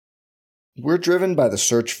We're driven by the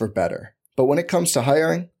search for better. But when it comes to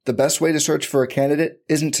hiring, the best way to search for a candidate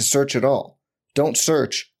isn't to search at all. Don't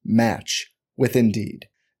search, match with Indeed.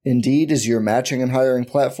 Indeed is your matching and hiring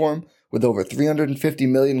platform with over 350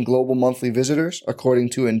 million global monthly visitors,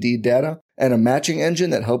 according to Indeed data, and a matching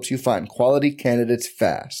engine that helps you find quality candidates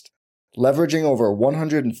fast. Leveraging over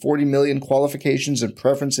 140 million qualifications and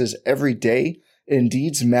preferences every day,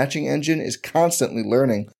 Indeed's matching engine is constantly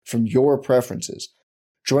learning from your preferences.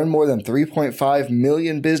 Join more than 3.5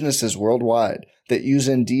 million businesses worldwide that use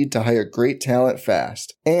Indeed to hire great talent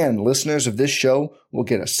fast. And listeners of this show will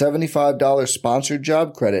get a $75 sponsored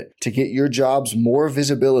job credit to get your jobs more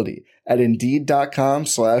visibility at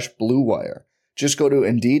Indeed.com/Blue Wire. Just go to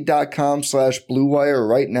Indeed.com/Blue Wire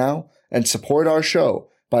right now and support our show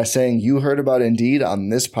by saying you heard about Indeed on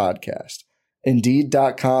this podcast.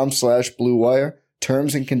 Indeed.com/Blue Wire.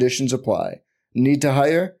 Terms and conditions apply. Need to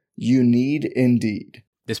hire? You need Indeed.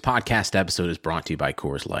 This podcast episode is brought to you by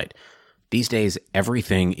Coors Light. These days,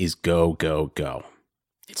 everything is go, go, go.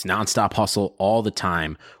 It's nonstop hustle all the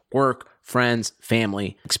time. Work, friends,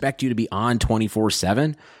 family expect you to be on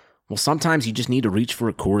 24/7. Well, sometimes you just need to reach for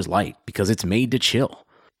a Coors Light because it's made to chill.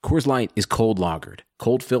 Coors Light is cold lagered,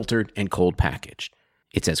 cold filtered, and cold packaged.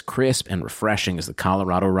 It's as crisp and refreshing as the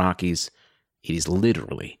Colorado Rockies. It is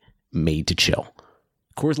literally made to chill.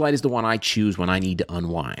 Coors Light is the one I choose when I need to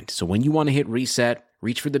unwind. So when you want to hit reset,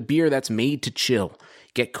 reach for the beer that's made to chill.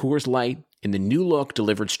 Get Coors Light in the new look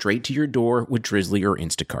delivered straight to your door with Drizzly or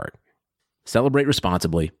Instacart. Celebrate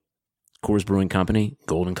responsibly. Coors Brewing Company,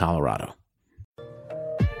 Golden, Colorado.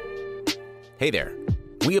 Hey there.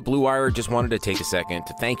 We at Blue Wire just wanted to take a second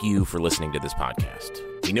to thank you for listening to this podcast.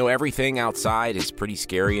 We know everything outside is pretty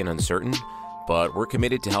scary and uncertain, but we're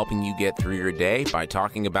committed to helping you get through your day by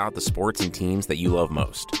talking about the sports and teams that you love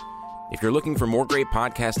most. If you're looking for more great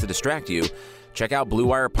podcasts to distract you, check out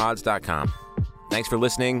BlueWirePods.com. Thanks for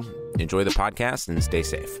listening. Enjoy the podcast and stay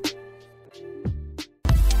safe.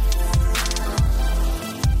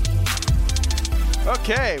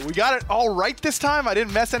 Okay, we got it all right this time. I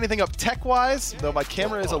didn't mess anything up tech-wise, though my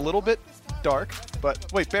camera is a little bit dark.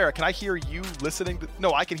 But wait, Barrett, can I hear you listening?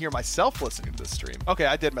 No, I can hear myself listening to this stream. Okay,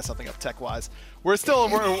 I did mess something up tech-wise. We're still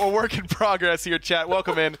a work in progress here, chat.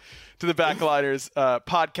 Welcome in to the Backliners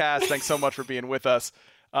podcast. Thanks so much for being with us.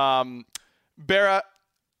 Barrett,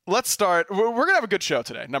 let's start. We're going to have a good show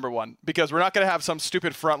today, number one, because we're not going to have some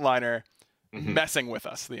stupid frontliner messing with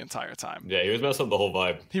us the entire time. Yeah, he was messing up the whole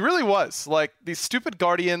vibe. He really was. Like, these stupid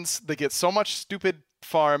Guardians, they get so much stupid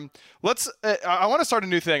farm. I want to start a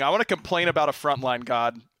new thing. I want to complain about a frontline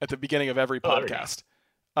god at the beginning of every podcast.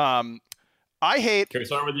 I hate... Can we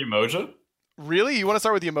start with the Umoja? Really? You want to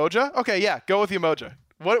start with the Umoja? Okay, yeah, go with the Umoja.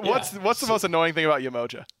 What's the most annoying thing about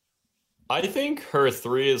Umoja? I think her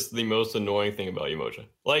 3 is the most annoying thing about Umoja.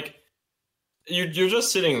 Like, you're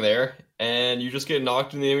just sitting there, and you just get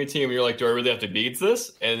knocked in the enemy team, and you're like, do I really have to beat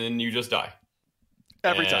this? And then you just die.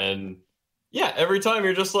 Every time. Yeah, every time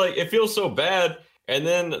you're just like, it feels so bad. And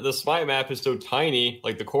then the smite map is so tiny,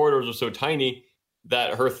 like the corridors are so tiny,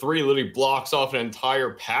 that her 3 literally blocks off an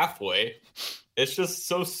entire pathway. It's just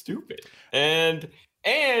so stupid. And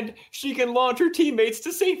she can launch her teammates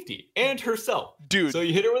to safety and herself. Dude. So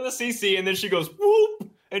you hit her with a CC, and then she goes,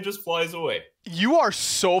 whoop, and just flies away. You are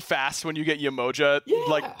so fast when you get Umoja,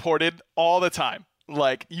 like, ported all the time.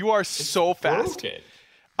 Like, you are so fast. Broken.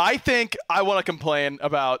 I think I want to complain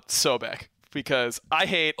about Sobek. Because I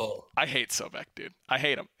hate Sobek, dude. I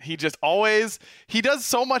hate him. He does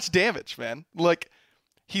so much damage, man. Like,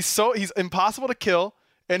 he's impossible to kill,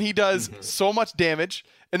 and he does so much damage.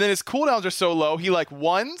 And then his cooldowns are so low. He like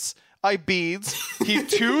ones, I beads, he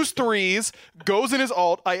 2s, 3s, goes in his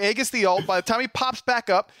ult, I Aegis the ult. By the time he pops back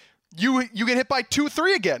up, you get hit by 2,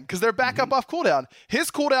 3 again because they're back up off cooldown.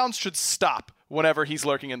 His cooldowns should stop whenever he's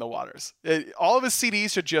lurking in the waters. All of his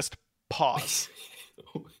CDs should just pause.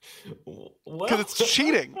 Because it's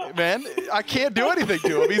cheating, man. I can't do anything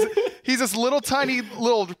to him. He's this little tiny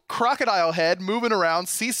little crocodile head moving around,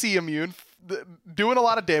 CC immune, doing a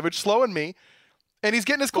lot of damage, slowing me, and he's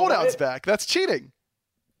getting his cooldowns back. That's cheating.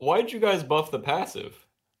 Why'd you guys buff the passive?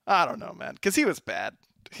 I don't know, man. Because he was bad.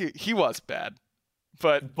 He was bad.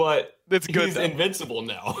 But it's good. He's invincible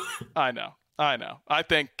now. I know. I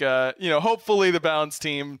think, hopefully the Balance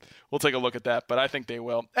team will take a look at that, but I think they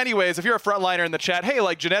will. Anyways, if you're a frontliner in the chat, hey,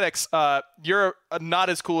 like Genetics, you're not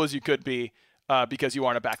as cool as you could be because you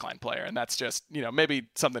aren't a backline player, and that's just, maybe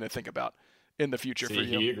something to think about in the future for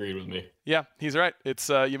you. He agreed with me. Yeah, he's right. It's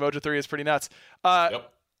Umoja 3 is pretty nuts.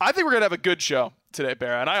 Yep. I think we're going to have a good show today,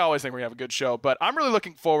 Barra, and I always think we're going to have a good show, but I'm really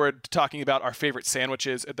looking forward to talking about our favorite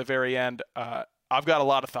sandwiches at the very end. I've got a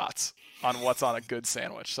lot of thoughts. on what's on a good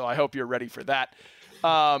sandwich. So I hope you're ready for that.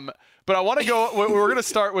 But I want to go. We're going to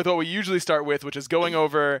start with what we usually start with, which is going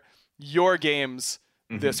over your games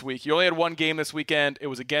this week. You only had one game this weekend. It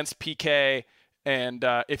was against PK. And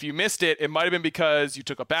if you missed it, it might have been because you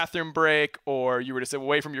took a bathroom break or you were just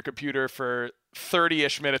away from your computer for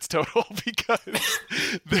 30-ish minutes total because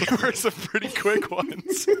they were some pretty quick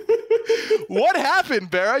ones. What happened,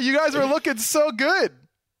 Barra? You guys were looking so good.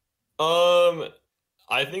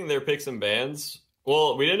 I think their picks and bans.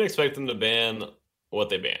 Well, we didn't expect them to ban what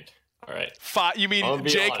they banned. All right. You mean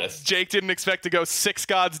Jake didn't expect to go 6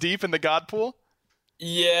 gods deep in the god pool?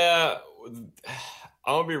 Yeah.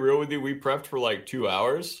 I'm going to be real with you. We prepped for like 2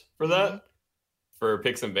 hours for that, for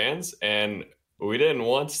picks and bans. And we didn't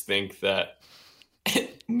once think that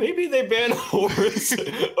maybe they banned Horus,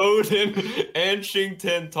 Odin, and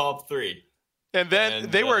Shinten top 3. And then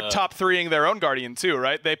they were top 3ing their own Guardian too,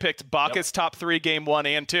 right? They picked Bacchus top 3 game 1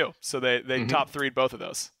 and 2. So they top 3'd both of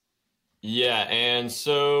those. Yeah, and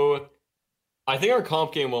so I think our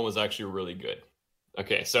comp game 1 was actually really good.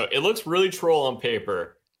 Okay, so it looks really troll on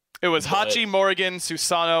paper. It was Hachi, Morrigan,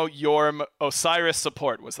 Susano, Yorm, Osiris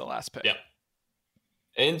support was the last pick. Yep.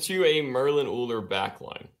 Into a Merlin Uller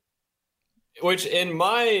backline. Which in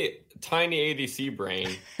my tiny ADC brain,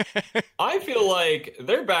 I feel like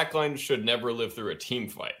their backline should never live through a team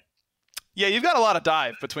fight. Yeah, you've got a lot of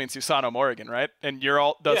dive between Susano, Morrigan, right? And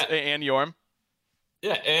and Yorm.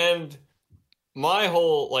 Yeah, and my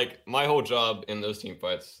whole job in those team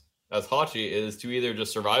fights as Hachi is to either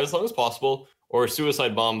just survive as long as possible or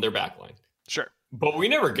suicide bomb their backline. Sure. But we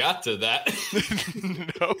never got to that.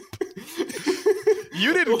 Nope.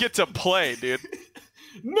 You didn't get to play, dude.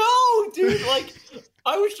 No, dude.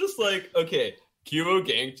 I was just like, okay, Cubo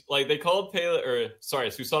ganked. They called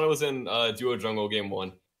Susano was in duo jungle game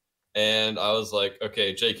 1. And I was like,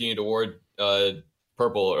 okay, Jake, you need to ward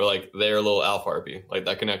purple or their little alpha RP,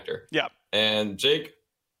 that connector. Yeah. And Jake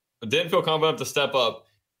didn't feel confident to step up.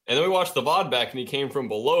 And then we watched the VOD back, and he came from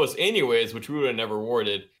below us anyways, which we would have never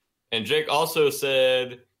warded. And Jake also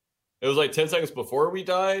said, it was 10 seconds before we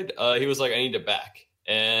died, he was like, I need to back.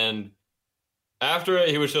 And after it,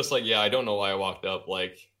 he was just like, yeah, I don't know why I walked up.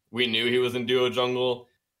 We knew he was in duo jungle,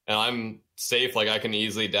 and I'm safe. I can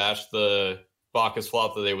easily dash the Bacchus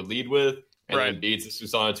flop that they would lead with, and then beats the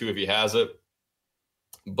Susano too if he has it.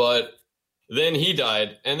 But then he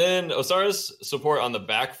died, and then Osiris support on the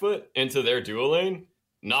back foot into their duo lane.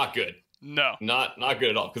 Not good. No. Not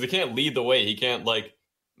good at all. Because he can't lead the way. He can't,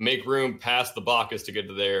 make room past the Bacchus to get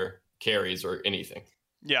to their carries or anything.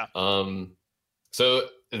 Yeah. So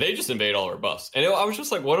they just invade all our buffs. And I was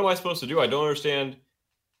just like, what am I supposed to do? I don't understand.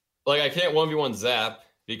 I can't 1v1 Zap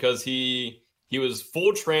because he was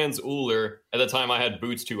full trans Uller at the time I had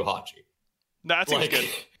boots to Hachi. That seems good.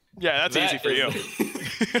 Yeah, that's easy for you.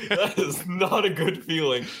 That is not a good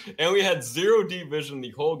feeling. And we had 0 deep vision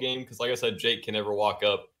the whole game because, like I said, Jake can never walk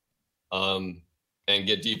up and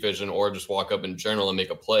get deep vision or just walk up in general and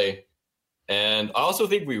make a play. And I also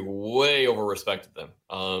think we way over-respected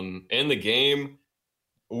them. In the game,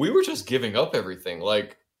 we were just giving up everything.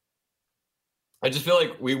 I just feel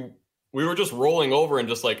like we were just rolling over and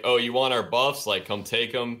just oh, you want our buffs? Come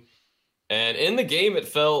take them. And in the game, it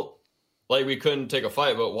felt like we couldn't take a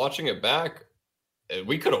fight, but watching it back,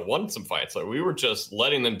 we could have won some fights. We were just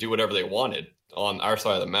letting them do whatever they wanted on our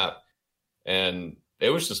side of the map. And it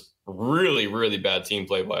was just really, really bad team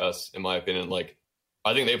play by us, in my opinion.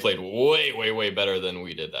 I think they played way, way, way better than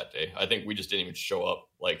we did that day. I think we just didn't even show up.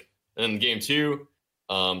 And in game 2,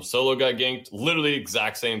 Solo got ganked. Literally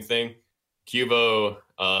exact same thing. Cubo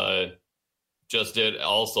just did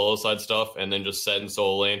all solo side stuff and then just set in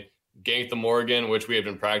solo lane. Ganked the Morgan, which we had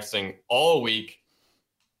been practicing all week.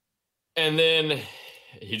 And then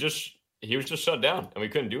he was just shut down and we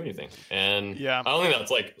couldn't do anything. And I don't think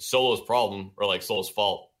that's Solo's problem or Solo's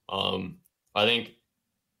fault. I think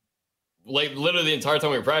literally the entire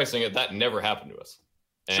time we were practicing it, that never happened to us.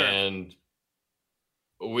 Sure. And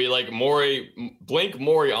we blink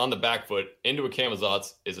Mori on the back foot into a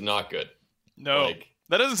Camazotz is not good. No,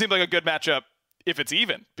 that doesn't seem like a good matchup if it's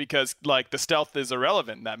even, because the stealth is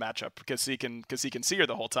irrelevant in that matchup because he can see her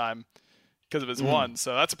the whole time because of his one.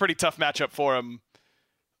 So that's a pretty tough matchup for him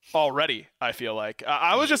already, I feel like.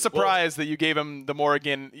 I was just surprised that you gave him the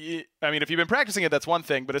Morrigan. I mean, if you've been practicing it, that's one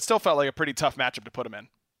thing, but it still felt like a pretty tough matchup to put him in.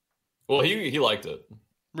 Well, he liked it.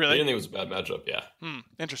 Really? He didn't think it was a bad matchup, yeah.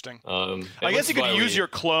 Interesting. I guess you could use your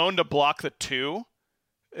clone to block the 2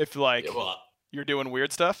 if you're doing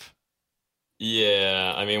weird stuff.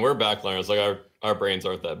 Yeah, I mean, we're backliners. Our brains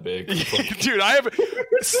aren't that big. Dude, I have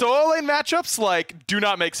solo lane matchups do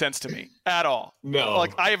not make sense to me at all. No.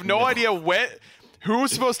 I have no idea when.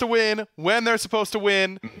 who's supposed to win, when they're supposed to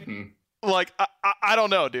win. Like, I don't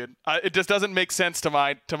know, dude. It just doesn't make sense to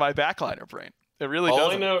my backliner brain. It really doesn't.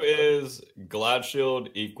 All I know is Glad Shield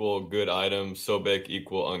equal good item, Sobek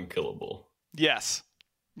equal unkillable. Yes.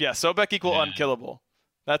 Yeah, Sobek equal unkillable.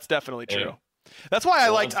 That's definitely true. Yeah. That's why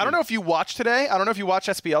I don't know if you watched today. I don't know if you watched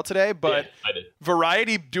SPL today, but yeah, I did.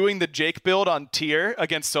 Variety doing the Jake build on tier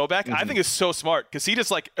against Sobek, I think is so smart because he just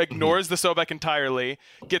like ignores the Sobek entirely,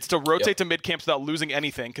 gets to rotate to mid camps without losing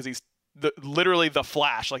anything because he's literally the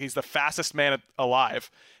Flash. Like he's the fastest man alive.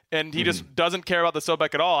 And he just doesn't care about the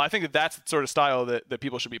Sobek at all. I think that's the sort of style that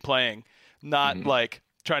people should be playing, not like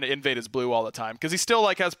trying to invade his blue all the time. Because he still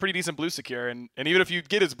like has pretty decent blue secure. And even if you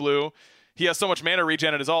get his blue, he has so much mana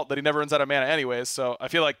regen at his ult that he never runs out of mana anyways. So I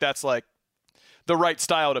feel like that's like the right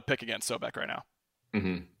style to pick against Sobek right now.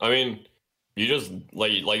 I mean, you just,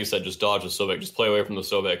 like you said, just dodge the Sobek. Just play away from the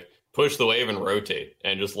Sobek. Push the wave and rotate.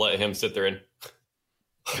 And just let him sit there and...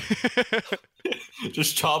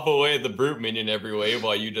 just chop away at the brute minion every wave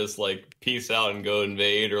while you just like peace out and go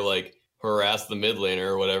invade or like harass the mid laner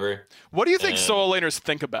or whatever. What do you think solo laners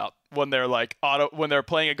think about when they're like when they're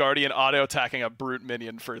playing a guardian auto attacking a brute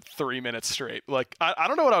minion for 3 minutes straight? Like I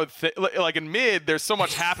don't know what I would think. Like in mid, there's so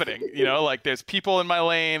much happening. You know, like there's people in my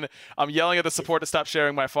lane. I'm yelling at the support to stop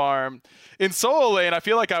sharing my farm. In solo lane, I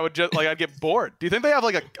feel like I would just like I'd get bored. Do you think they have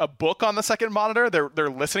like a book on the second monitor? They're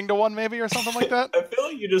listening to one maybe or something like that. I feel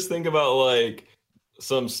like you just think about like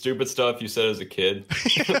some stupid stuff you said as a kid.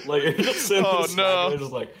 Like you're just sitting you're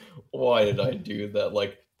just like, why did I do that?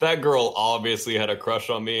 Like that girl obviously had a crush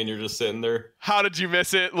on me, and you're just sitting there. How did you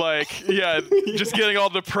miss it? Like, yeah, just getting all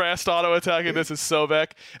depressed, auto attacking. This is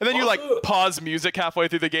Sobek, and then you like pause music halfway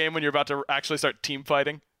through the game when you're about to actually start team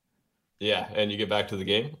fighting. Yeah, and you get back to the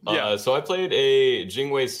game. Yeah. So I played a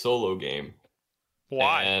Jingwei solo game.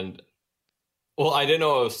 Why? And well, I didn't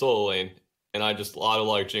know it was solo lane, and I just auto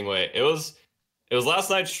like Jingwei. It was last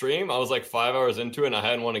night's stream. I was like 5 hours into it, and I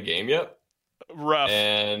hadn't won a game yet. Rough.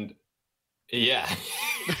 And yeah,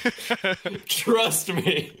 trust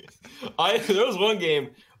me. There was one game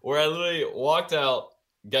where I literally walked out,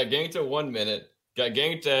 got ganked at 1 minute, got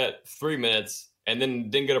ganked at 3 minutes, and then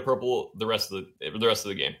didn't get a purple the rest of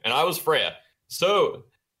the game. And I was Freya. So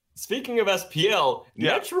speaking of SPL,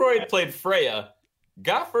 Metroid played Freya,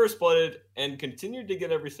 got first blooded, and continued to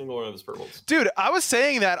get every single one of his purples. Dude, I was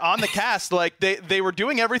saying that on the cast, like they were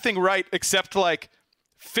doing everything right except like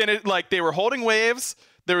like they were holding waves,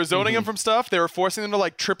 they were zoning them from stuff, they were forcing them to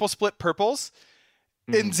like triple split purples.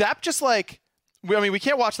 And Zap just like we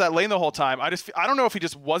can't watch that lane the whole time. I don't know if he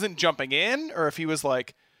just wasn't jumping in or if he was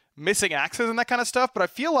like missing axes and that kind of stuff, but I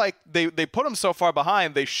feel like they put him so far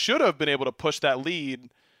behind, they should have been able to push that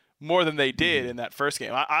lead more than they did in that first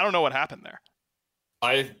game. I don't know what happened there.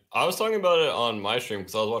 I was talking about it on my stream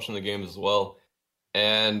because I was watching the games as well,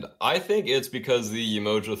 and I think it's because the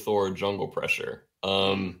Yemoja Thor jungle pressure.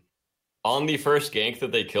 On the first gank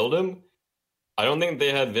that they killed him, I don't think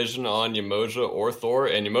they had vision on Yemoja or Thor,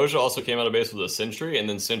 and Yemoja also came out of base with a Sentry, and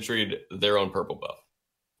then Sentry'd their own purple buff.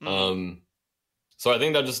 So I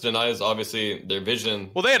think that just denies, obviously, their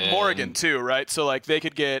vision. Well, they had Morrigan too, right? So like they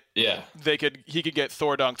could get, he could get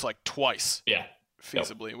Thor dunked like twice,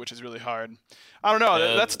 feasibly, which is really hard. I don't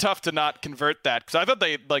know. That's tough to not convert that because I thought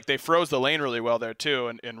they froze the lane really well there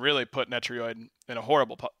too, and really put Netroid in a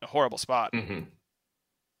horrible spot.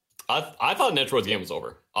 I thought Netroid's game was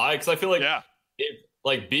over. Because I feel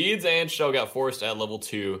like Beads and Shell got forced at level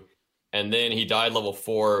 2, and then he died level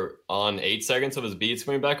 4 on 8 seconds of his Beads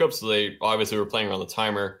coming back up. So they obviously were playing around the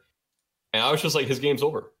timer, and I was just like, his game's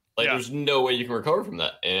over. Like, there's no way you can recover from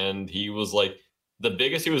that. And he was like, the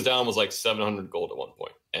biggest he was down was like 700 gold at one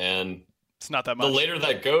point, and it's not that much. The later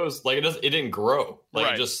that goes, like it didn't grow.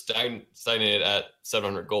 Like it just stagnated at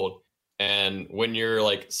 700 gold. And when you're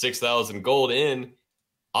like 6,000 gold in,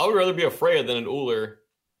 I would rather be a Freya than an Ullr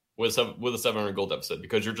with a 700 gold deficit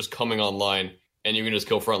because you're just coming online and you can just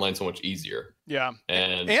kill frontline so much easier. Yeah.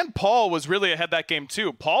 And Paul was really ahead that game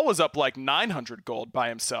too. Paul was up like 900 gold by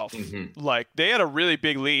himself. Like they had a really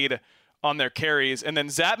big lead on their carries, and then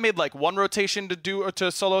Zap made like one rotation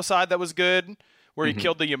to solo side that was good, where he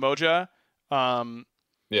killed the Yemoja.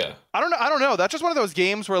 Yeah. I don't know. That's just one of those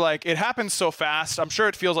games where like it happens so fast. I'm sure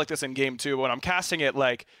it feels like this in game 2, but when I'm casting it,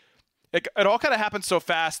 like it all kind of happens so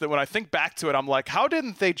fast that when I think back to it, I'm like, how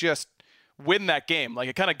didn't they just win that game? Like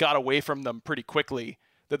it kind of got away from them pretty quickly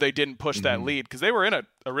that they didn't push that lead because they were in a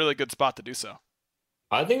really good spot to do so.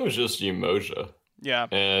 I think it was just Yemoja. Yeah.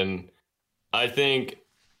 And I think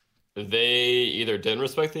they either didn't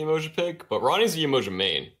respect the Yemoja pick, but Ronnie's the Yemoja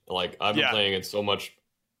main. Like I've been playing it so much.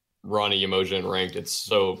 Ronnie Yemoja in ranked, it's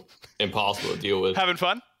so impossible to deal with. Having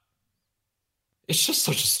fun? It's just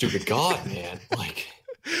such a stupid god, man. Like,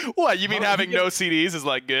 what, you mean having no CDs is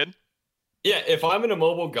like good? Yeah, if I'm an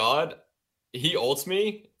immobile god, he ults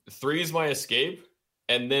me, 3's my escape,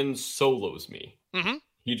 and then solos me. Mm-hmm.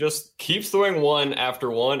 He just keeps throwing one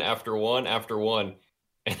after one after one after one,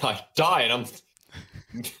 and I die, and I'm...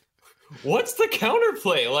 What's the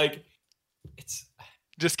counterplay? Like, it's...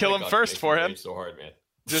 Just kill him first for him. So hard, man.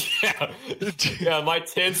 Just... yeah, my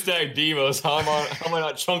 10-stack Devos, how am I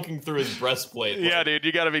not chunking through his breastplate? Yeah, like, dude,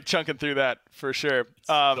 you got to be chunking through that for sure.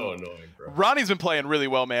 So annoying, bro. Ronnie's been playing really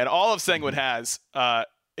well, man. All of Sanguine has,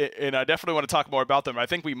 and I definitely want to talk more about them. I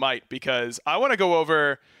think we might, because I want to go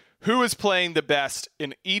over who is playing the best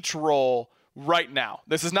in each role right now.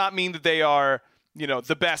 This does not mean that they are,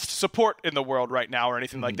 the best support in the world right now or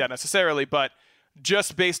anything like that necessarily, but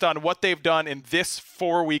just based on what they've done in this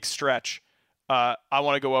 4-week stretch, I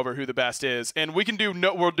want to go over who the best is, and we'll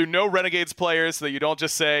do no Renegades players, so that you don't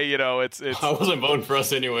just say, it's. I wasn't voting for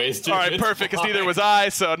us anyways, dude. All right, perfect, because neither was I,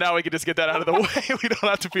 so now we can just get that out of the way. We don't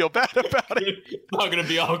have to feel bad about it. It's not going to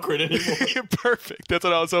be awkward anymore. Perfect. That's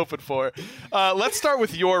what I was hoping for. Let's start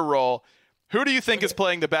with your role. Who do you think is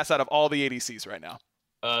playing the best out of all the ADCs right now?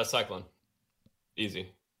 Cyclone. Easy.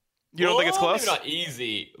 You don't think it's close? Maybe not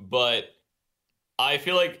easy, but I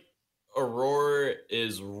feel like Aurora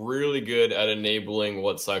is really good at enabling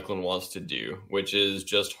what Cyclone wants to do, which is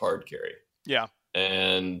just hard carry. Yeah.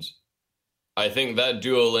 And I think that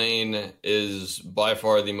duo lane is by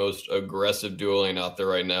far the most aggressive duo lane out there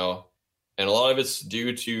right now. And a lot of it's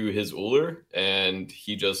due to his Ullr, and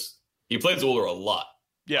he plays Ullr a lot.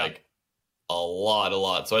 Yeah. Like, a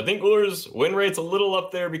lot. So I think Ullr's win rate's a little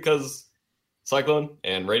up there because Cyclone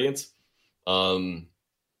and Radiance. But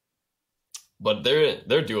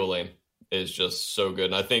their duo lane is just so good.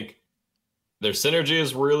 And I think their synergy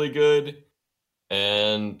is really good.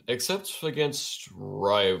 And except against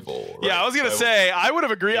Rival. Right? Yeah, I was going to say, I would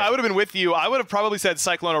have agreed. Yeah. I would have been with you. I would have probably said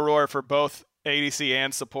Cyclone Aurora for both ADC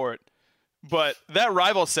and support. But that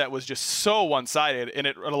Rival set was just so one-sided, and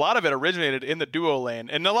a lot of it originated in the duo lane.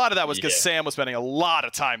 And a lot of that was because Sam was spending a lot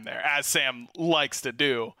of time there, as Sam likes to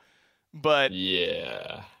do. But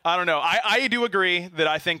yeah, I don't know. I do agree that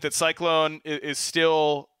I think that Cyclone is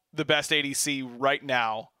still the best ADC right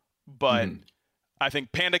now, but I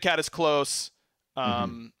think Panda Cat is close.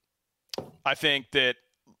 I think that,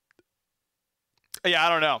 I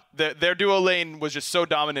don't know. Their duo lane was just so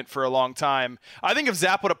dominant for a long time. I think if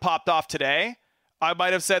Zap would have popped off today, I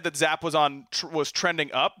might have said that Zap was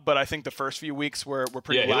trending up, but I think the first few weeks were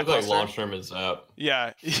pretty lackluster. Yeah, he looked like launch term as Zap.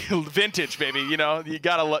 Yeah, vintage, baby. You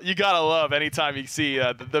gotta love anytime you see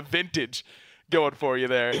the vintage going for you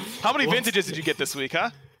there. How many vintages did you get this week,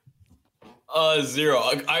 huh? 0.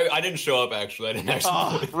 I didn't show up, actually. I didn't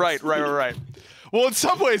actually. Right. Well, in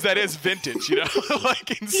some ways, that is vintage,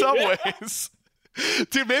 like in some ways.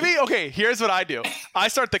 Dude, maybe, okay, here's what I do. I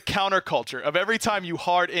start the counterculture of every time you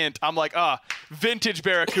hard int, I'm like, vintage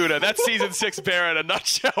Barracuda. That's season 6 Barra in a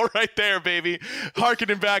nutshell right there, baby.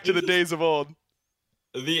 Harkening back to the days of old.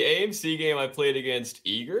 The AMC game I played against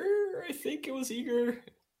Eager, I think it was Eager,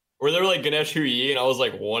 where they were like Ganesh Hui, and I was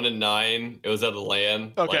like 1-9. It was at the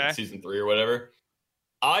LAN, like season 3 or whatever.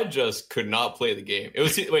 I just could not play the game. It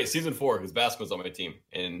was season 4 because Baskin was on my team,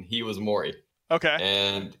 and he was Mori. Okay.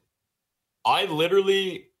 And I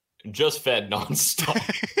literally just fed nonstop.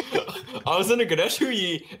 I was in a Ganesh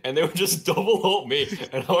Hui, and they would just double ult me,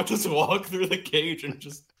 and I would just walk through the cage and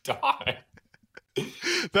just die.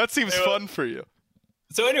 That seems fun for you.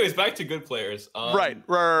 So anyways, back to good players. Right,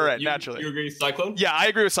 naturally. You agree with Cyclone? Yeah, I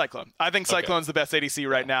agree with Cyclone. I think Cyclone's the best ADC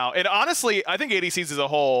right now. And honestly, I think ADCs as a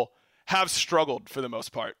whole have struggled for the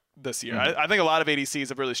most part this year. I think a lot of ADCs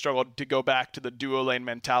have really struggled to go back to the duo lane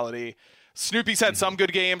mentality. Snoopy's had some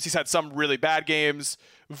good games. He's had some really bad games.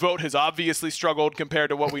 Vote has obviously struggled compared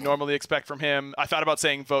to what we normally expect from him. I thought about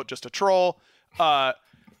saying Vote just a troll.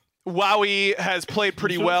 Wowie has played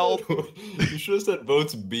pretty well. You should have said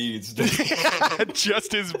Vote's beads.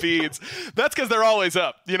 Just his beads. That's because they're always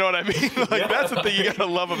up. You know what I mean? That's the thing you gotta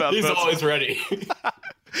love about. He's always ready.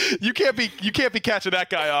 You can't be catching that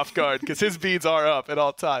guy off guard because his beads are up at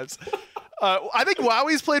all times. I think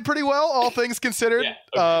Wowie's played pretty well, all things considered.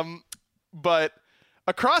 Yeah, okay. But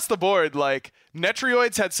across the board, like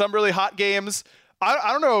Netrioids had some really hot games.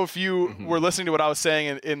 I don't know if you were listening to what I was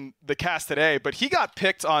saying in the cast today, but he got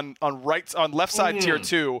picked on left side tier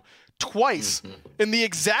 2 twice in the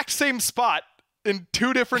exact same spot in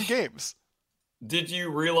 2 different games. Did you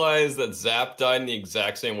realize that Zap died in the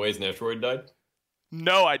exact same ways Netroid died?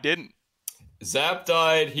 No, I didn't. Zap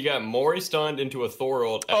died. He got Mori stunned into a Thor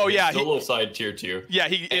ult. Solo side tier 2. Yeah,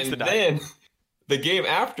 he instantly died. Then the game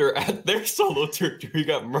after, at their solo turn, he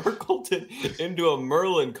got Merkleton into a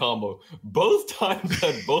Merlin combo. Both times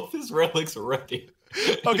had both his relics ready.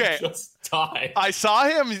 Okay. Just died. I saw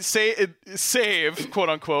him save, quote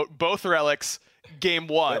unquote, both relics game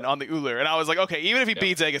 1 on the Ullr. And I was like, okay, even if he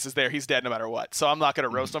beats Aegis is there, he's dead no matter what. So I'm not going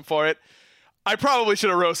to roast him for it. I probably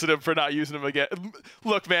should have roasted him for not using him again.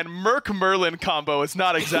 Look, man, Merc Merlin combo is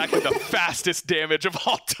not exactly the fastest damage of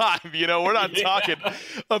all time. You know, we're not talking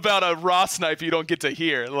about a raw snipe you don't get to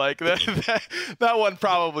hear. Like that one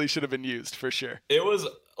probably should have been used for sure. It was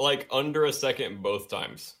like under a second both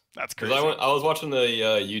times. That's crazy. I was watching the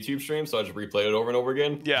YouTube stream, so I just replayed it over and over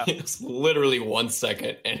again. Yeah. It's literally 1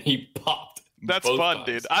 second, and he popped. That's fun, times.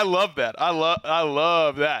 dude. I love that. I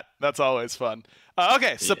love that. That's always fun.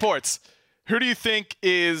 Okay, supports. Who do you think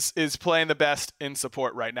is playing the best in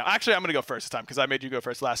support right now? Actually, I'm going to go first this time because I made you go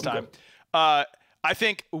first last time. I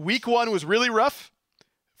think week 1 was really rough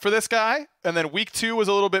for this guy, and then week 2 was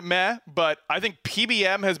a little bit meh, but I think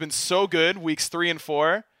PBM has been so good weeks 3 and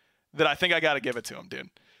 4 that I think I got to give it to him, dude.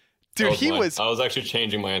 Dude, I was actually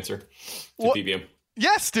changing my answer to PBM.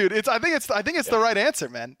 Yes, dude. I think it's the right answer,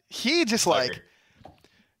 man. He just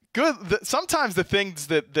good. Sometimes the things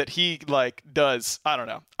that he does, I don't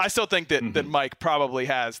know. I still think that Mike probably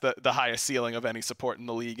has the highest ceiling of any support in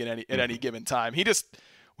the league at any given time.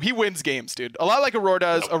 He wins games, dude. A lot like Aurora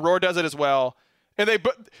does. Yep. Aurora does it as well. And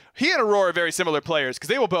he and Aurora are very similar players because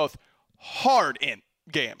they will both hard in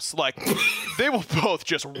games. Like they will both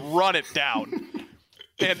just run it down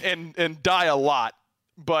and die a lot.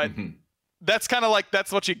 But that's kind of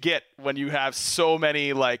that's what you get when you have so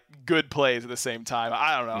many good plays at the same time.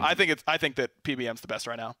 I don't know. I think that PBM's the best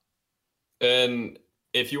right now. And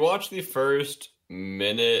if you watch the first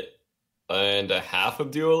minute and a half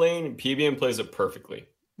of Duo Lane, PBM plays it perfectly.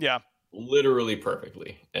 Yeah. Literally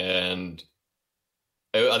perfectly. And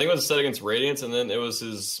I think it was a set against Radiance, and then it was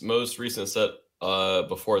his most recent set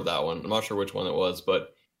before that one. I'm not sure which one it was,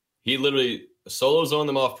 but he literally solo zoned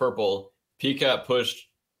them off purple. PCAT pushed,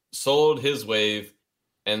 soloed his wave,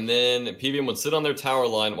 and then PBM would sit on their tower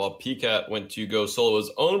line while PCAT went to go solo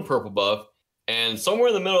his own purple buff. And somewhere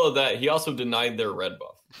in the middle of that, he also denied their red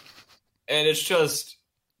buff. And it's just,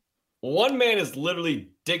 one man is literally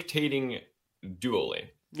dictating Duo Lane.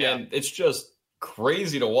 Yeah. And it's just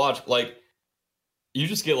crazy to watch. You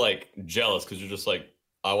just get jealous because you're just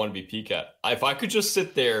I want to be PCAT. If I could just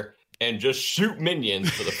sit there and just shoot minions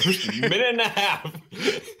for the first minute and a half,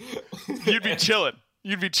 you'd be chilling.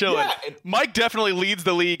 Yeah, Mike definitely leads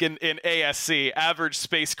the league in ASC, average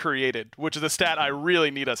space created, which is a stat I really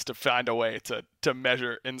need us to find a way to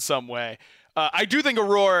measure in some way. I do think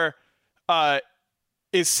Aurora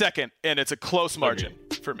is second, and it's a close margin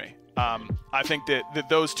for me. I think that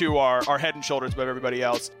those two are head and shoulders above everybody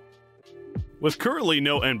else. With currently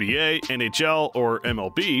no NBA, NHL, or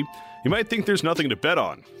MLB, you might think there's nothing to bet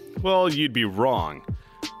on. Well, you'd be wrong.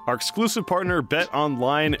 Our exclusive partner,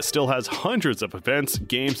 BetOnline, still has hundreds of events,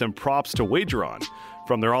 games, and props to wager on.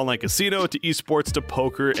 From their online casino to esports to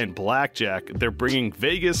poker and blackjack, they're bringing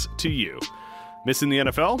Vegas to you. Missing the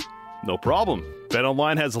NFL? No problem.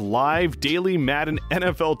 BetOnline has live daily Madden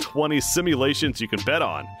NFL 20 simulations you can bet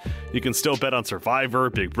on. You can still bet on Survivor,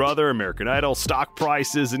 Big Brother, American Idol, stock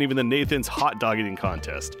prices, and even the Nathan's hot dog eating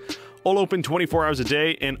contest. All open 24 hours a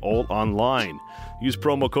day and all online. Use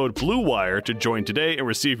promo code BLUEWIRE to join today and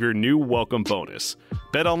receive your new welcome bonus.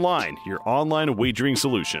 BetOnline, your online wagering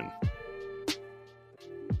solution.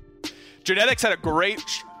 Genetics had a great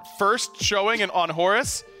first showing on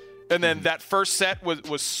Horus, and then that first set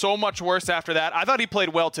was so much worse after that. I thought he played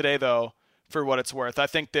well today, though, for what it's worth. I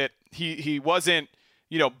think that he wasn't,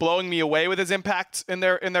 blowing me away with his impact in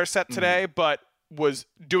their set today, but was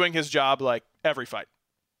doing his job every fight.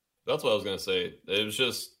 That's what I was going to say. It was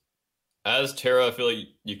just, as Terra, I feel like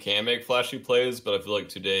you can make flashy plays, but I feel like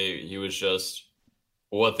today he was just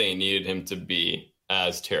what they needed him to be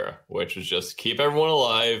as Terra, which was just keep everyone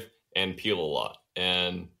alive and peel a lot.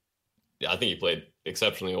 And I think he played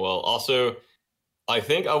exceptionally well. Also, I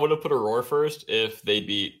think I would have put Aurora first if they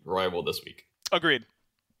beat Rival this week. Agreed.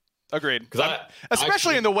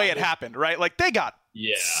 Especially in the way it happened, right? They got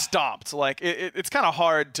stomped. It's kind of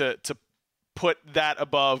hard to put that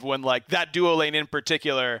above when that Duo Lane in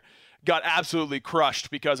particular got absolutely crushed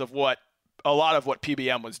because of a lot of what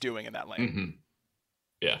PBM was doing in that lane. Mm-hmm.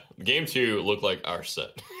 Yeah, game 2 looked like our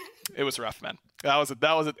set. It was rough, man. That was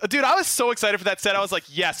dude. I was so excited for that set. I was like,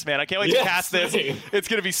 yes, man, I can't wait to cast this. It's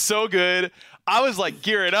gonna be so good. I was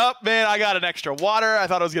gearing up, man. I got an extra water. I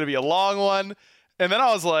thought it was gonna be a long one, and then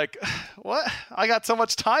I was like, what? I got so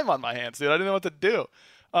much time on my hands, dude. I didn't know what to do.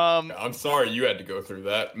 I'm sorry you had to go through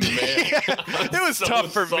that, man. It was so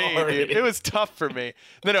tough for me, sorry. dude. It was tough for me.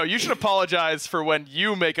 No, you should apologize for when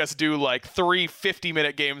you make us do like 3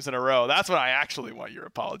 50-minute games in a row. That's when I actually want your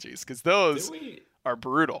apologies, because those are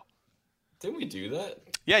brutal. Didn't we do that?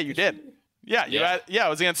 Yeah, you did. Yeah, it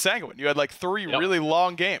was against Sanguine. You had like 3 really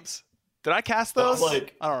long games. Did I cast those? I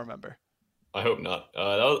don't remember. I hope not.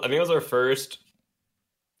 I think it was our first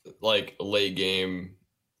like late game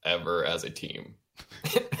ever as a team.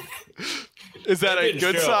 Is that a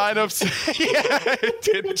good sign of? Yeah, it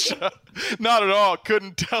didn't show. Not at all.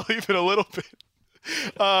 Couldn't tell even a little bit.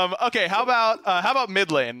 Okay, how about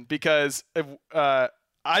mid lane? Because I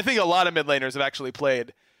think a lot of mid laners have actually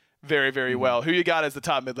played very, very well. Who you got as the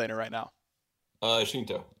top mid laner right now?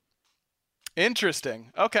 Shinto.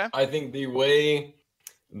 Interesting. Okay. I think the way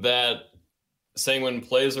that Sanguine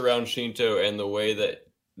plays around Shinto and the way that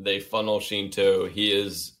they funnel Shinto, he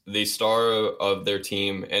is the star of their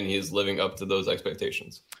team, and he is living up to those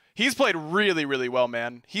expectations. He's played really, really well,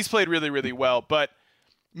 man. He's played really, really well, but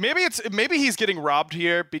maybe he's getting robbed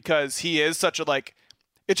here because he is such a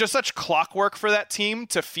it's just such clockwork for that team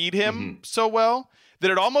to feed him so well that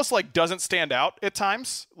it almost like doesn't stand out at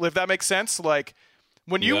times, if that makes sense. Like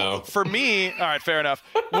when for me, all right, fair enough.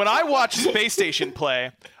 When I watch Space Station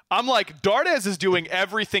play, I'm like, Dardes is doing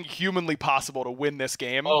everything humanly possible to win this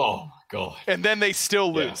game. Oh, my God. And then they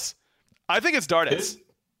still lose. Yeah. I think it's Dardes.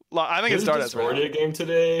 I think it's Dardes right now. Game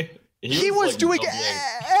today, he was doing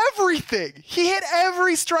everything. He hit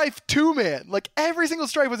every strife 2-man. Like, every single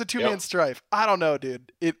strife was a 2-man strife. I don't know,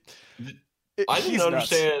 dude. I didn't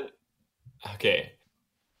understand. Okay.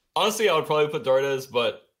 Honestly, I would probably put Dardes,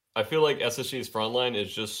 but I feel like SSG's frontline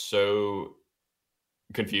is just so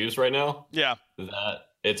confused right now. Yeah. That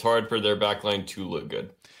it's hard for their backline to look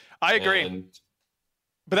good. I agree.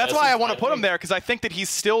 But that's why I want to put him there, because I think that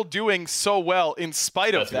he's still doing so well in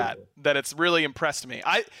spite of that it's really impressed me.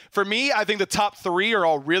 For me, I think the top 3 are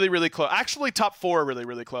all really, really close. Actually, top 4 are really,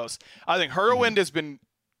 really close. I think Hurwind has been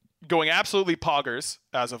going absolutely poggers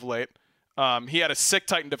as of late. He had a sick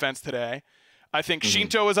Titan defense today. I think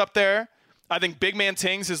Shinto is up there. I think Big Man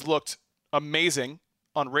Tings has looked amazing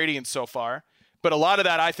on Radiant so far. But a lot of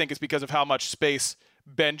that, I think, is because of how much space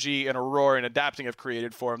Benji and Aurora and Adapting have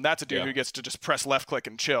created for him. That's a dude who gets to just press left click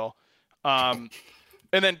and chill. And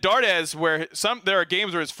then Dardes, where there are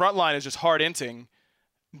games where his front line is just hard inting,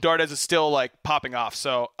 Dardes is still like popping off.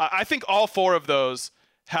 So I think all 4 of those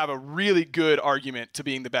have a really good argument to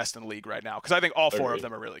being the best in the league right now, because I think all 4 of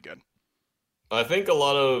them are really good. I think a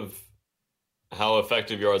lot of how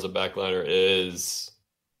effective you are as a backliner is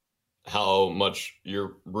how much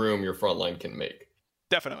your front line can make.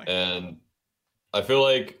 Definitely. And I feel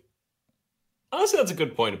like, honestly, that's a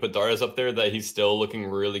good point to put Dardes up there, that he's still looking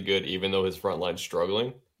really good even though his front line's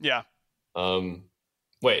struggling. Yeah.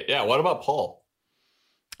 What about Paul?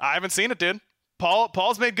 I haven't seen it, dude.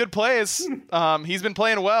 Paul's made good plays. He's been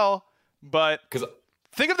playing well, but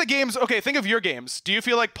think of the games. Okay, think of your games. Do you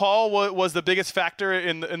feel like Paul was the biggest factor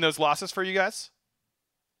in those losses for you guys?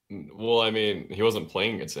 Well, I mean, he wasn't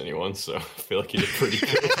playing against anyone, so I feel like he did pretty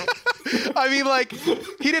good. I mean, like,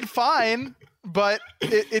 he did fine, but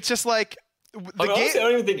it's just like honestly, I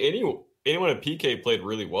don't even think anyone at PK played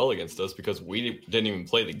really well against us because we didn't even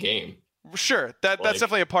play the game. Sure, that's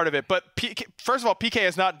definitely a part of it. But first of all, PK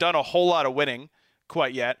has not done a whole lot of winning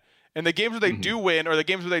quite yet. And the games where they do win or the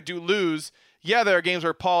games where they do lose, there are games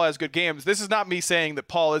where Paul has good games. This is not me saying that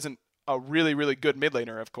Paul isn't a really, really good mid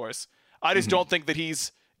laner, of course. I just don't think that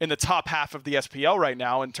he's in the top half of the SPL right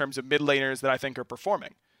now in terms of mid laners that I think are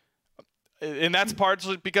performing. And that's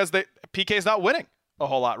partly because PK is not winning a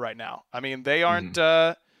whole lot right now. I mean, they aren't.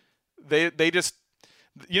 They just,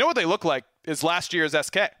 what they look like is last year's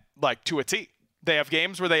SK, like to a T. They have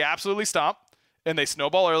games where they absolutely stomp and they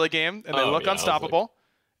snowball early game and they look unstoppable.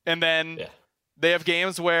 And then they have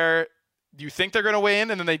games where you think they're going to win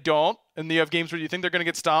and then they don't. And you have games where you think they're going to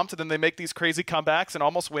get stomped and then they make these crazy comebacks and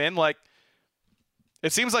almost win. Like,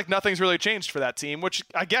 it seems like nothing's really changed for that team, which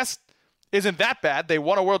I guess isn't that bad. They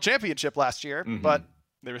won a world championship last year, but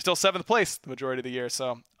they were still 7th place the majority of the year.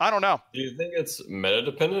 So I don't know. Do you think it's meta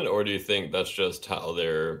dependent, or do you think that's just how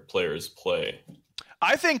their players play?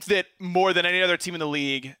 I think that more than any other team in the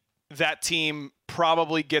league, that team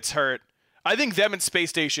probably gets hurt. I think them and Space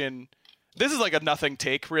Station, this is like a nothing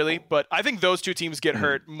take really, but I think those 2 teams get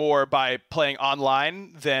hurt more by playing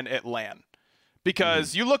online than at LAN.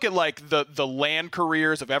 Because you look at like the LAN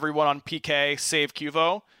careers of everyone on PK, save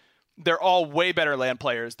Cuvo, they're all way better LAN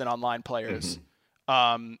players than online players.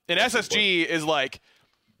 And SSG is like,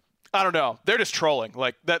 I don't know, they're just trolling.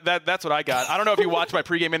 Like that's what I got. I don't know if you watched my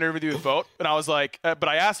pregame interview with Vote, and I was like, but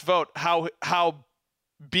I asked Vote how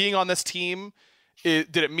being on this team,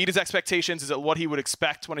 did it meet his expectations? Is it what he would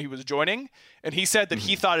expect when he was joining? And he said that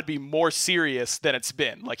he thought it'd be more serious than it's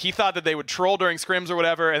been. Like, he thought that they would troll during scrims or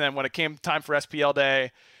whatever, and then when it came time for SPL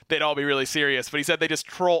day, they'd all be really serious. But he said they just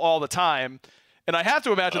troll all the time. And I have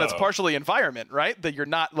to imagine that's partially environment, right? That you're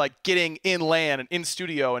not like getting in LAN and in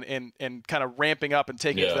studio and kind of ramping up and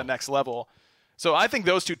taking it to the next level. So I think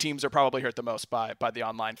those two teams are probably hurt the most by the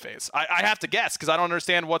online phase. I have to guess because I don't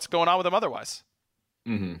understand what's going on with them otherwise.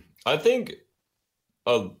 Mm-hmm. I think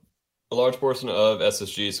a large portion of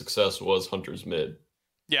SSG's success was Hunter's mid.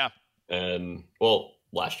 Yeah. And, well,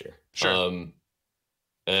 last year. Sure.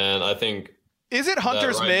 And I think... Is it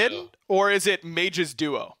Hunter's mid or is it Mage's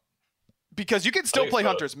duo? Because you can still play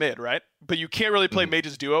Hunter's mid, right? But you can't really play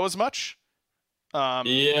Mage's duo as much. And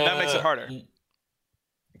that makes it harder.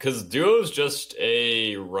 Because duo's just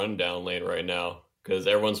a rundown lane right now. Because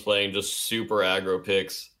everyone's playing just super aggro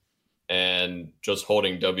picks and just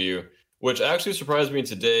holding W. Which actually surprised me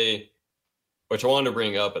today, which I wanted to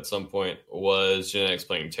bring up at some point, was Genetics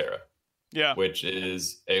playing Terra. Yeah. Which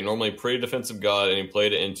is a normally pretty defensive god, and he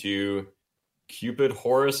played it into Cupid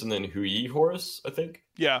Horus and then Hui Horus, I think.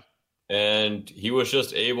 Yeah. And he was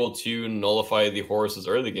just able to nullify the Horus's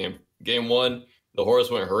early game. Game 1, the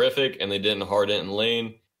Horus went horrific, and they didn't hard it in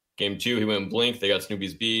lane. Game 2, he went blink. They got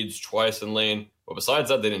Snoopy's beads twice in lane. But besides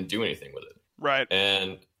that, they didn't do anything with it. Right.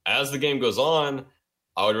 And as the game goes on,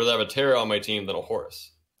 I would rather have a Terra on my team than a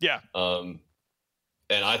Horus. Yeah. And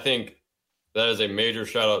I think that is a major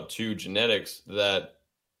shout out to Genetics that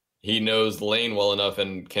he knows the lane well enough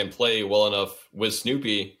and can play well enough with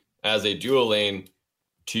Snoopy as a duo lane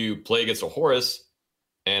to play against a Horus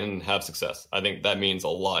and have success. I think that means a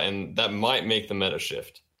lot, and that might make the meta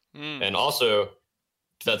shift. And also,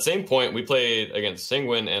 to that same point, we played against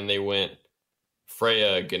Singwin, and they went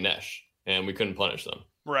Freya Ganesh, and we couldn't punish them.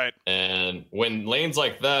 Right. And when lanes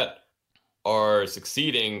like that are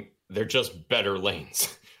succeeding, they're just better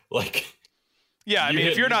lanes. Yeah, I mean,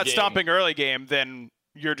 if you're not stomping early game, then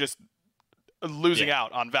you're just losing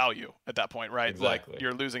out on value at that point, right? Exactly. Like,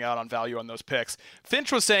 you're losing out on value on those picks.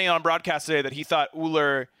 Finch was saying on broadcast today that he thought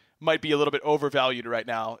Ullr might be a little bit overvalued right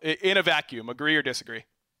now. In a vacuum, agree or disagree?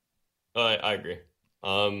 I agree.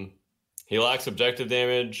 He lacks objective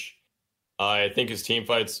damage. I think his team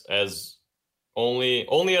fights as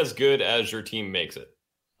only as good as your team makes it.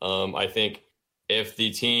 I think if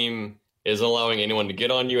the team isn't allowing anyone to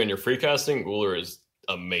get on you and you're free casting, Ullr is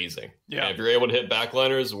amazing. Yeah. And if you're able to hit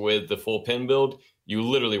backliners with the full pin build, you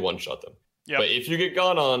literally one-shot them. Yep. But if you get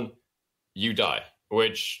gone on, you die,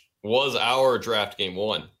 which was our draft game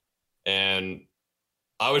 1. And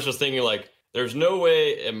I was just thinking, like, there's no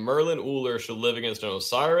way a Merlin Ullr should live against an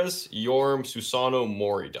Osiris, Yorm, Susano,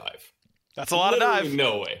 Mori dive. That's a lot Literally of dive.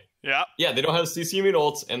 No way. Yeah. Yeah, they don't have CC immune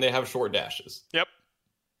ults, and they have short dashes. Yep.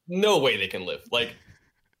 No way they can live. Like,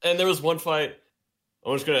 and there was one fight.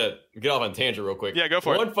 I'm just gonna get off on a tangent real quick. Yeah, go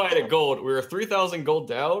for it. One fight at gold, we were 3,000 gold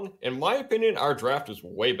down. In my opinion, our draft was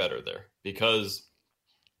way better there because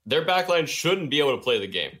their backline shouldn't be able to play the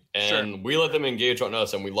game, and we let them engage on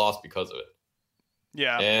us, and we lost because of it.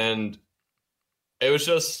 Yeah, and it was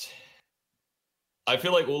just, I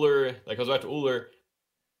feel like Ullr, like goes back to Ullr.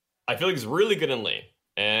 I feel like he's really good in lane,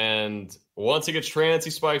 and once he gets trance, he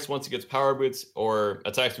spikes. Once he gets power boots or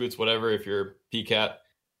attacks boots, whatever. If you're PCAT,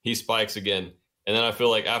 he spikes again. And then I feel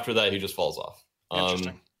like after that, he just falls off.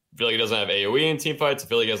 Interesting. I feel like he doesn't have AoE in team fights. I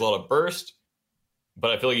feel like he has a lot of burst. But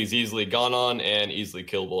I feel like he's easily gone on and easily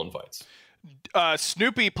killable in fights.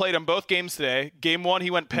 Snoopy played him both games today. Game 1, he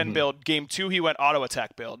went pen build. Game 2, he went auto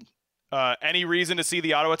attack build. Any reason to see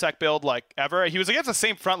the auto attack build like ever? He was against the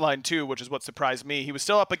same front line too, which is what surprised me. He was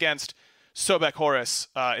still up against Sobek Horus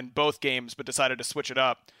in both games, but decided to switch it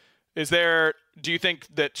up. Do you think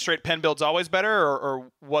that straight pen build's always better, or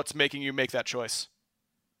what's making you make that choice?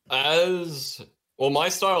 My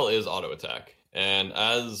style is auto attack, and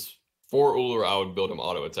as for Ullr, I would build him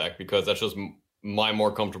auto attack because that's just my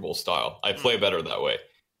more comfortable style. I play better that way,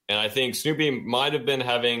 and I think Snoopy might have been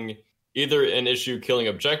having either an issue killing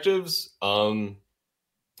objectives, or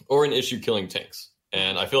an issue killing tanks.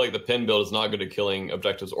 And I feel like the pin build is not good at killing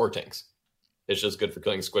objectives or tanks. It's just good for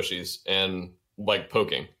killing squishies and like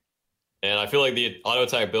poking. And I feel like the auto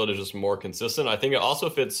attack build is just more consistent. I think it also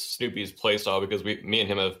fits Snoopy's playstyle because me and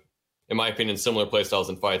him have, in my opinion, similar playstyles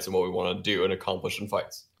in fights and what we want to do and accomplish in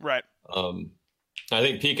fights. Right. I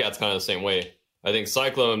think PCAT's kind of the same way. I think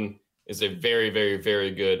Cyclone is a very, very,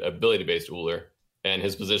 very good ability-based Ullr, and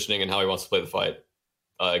his positioning and how he wants to play the fight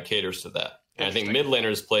caters to that. And I think mid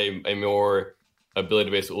laners play a more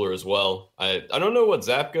ability-based Ullr as well. I don't know what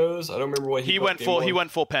Zap goes. I don't remember what he went full. He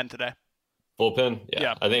went full pen today. Full pen?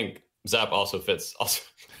 Yeah. I think Zap also fits. Also,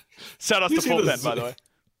 Shout out to full pen, by the way.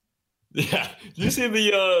 Yeah. Did you see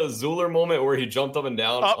the Zuler moment where he jumped up and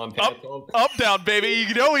down on Pantom? Up, down, baby.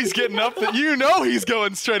 You know he's getting up. You know he's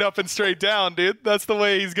going straight up and straight down, dude. That's the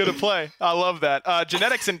way he's going to play. I love that.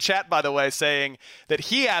 Genetics in chat, by the way, saying that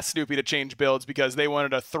he asked Snoopy to change builds because they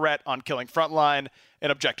wanted a threat on killing frontline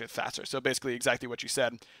and objective faster. So basically exactly what you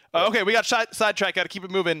said. Okay, we got sidetracked. Got to keep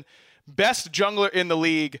it moving. Best jungler in the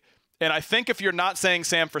league. And I think if you're not saying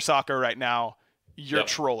Sam for soccer right now, you're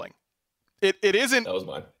trolling. It isn't. That was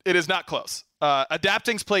mine. It is not close.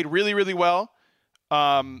 Adapting's played really, really well.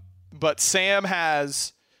 But Sam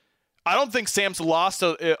has... I don't think Sam's lost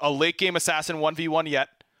a late game assassin 1v1 yet.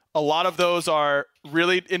 A lot of those are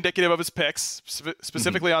really indicative of his picks,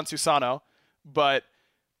 specifically on Susano. But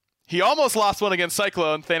he almost lost one against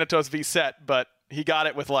Cyclone, Thanatos v Set, but he got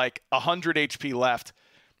it with like 100 HP left.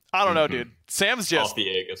 I don't know, dude. Sam's just... Off the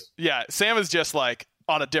Aegis. Yeah, Sam is just like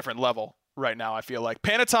on a different level right now, I feel like.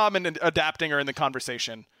 Panatom and Adapting are in the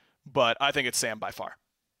conversation, but I think it's Sam by far.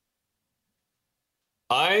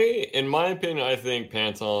 In my opinion, I think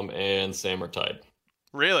Pantom and Sam are tied.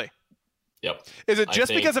 Really? Yep. Is it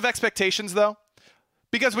just because of expectations, though?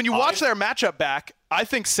 Because when you watch their matchup back, I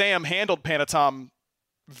think Sam handled Panatom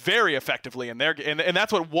very effectively in their game, and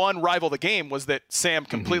that's what won Rival the game, was that Sam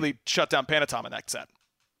completely shut down Panatom in that set.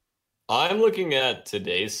 I'm looking at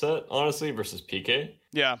today's set, honestly, versus PK.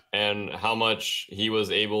 Yeah. And how much he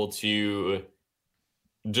was able to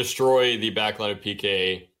destroy the backline of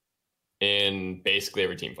PK in basically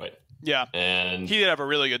every team fight. Yeah. And he did have a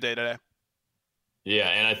really good day today. Yeah,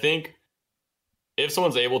 and I think if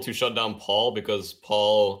someone's able to shut down Paul, because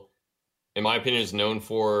Paul, in my opinion, is known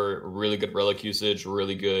for really good relic usage,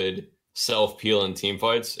 really good self-peel in team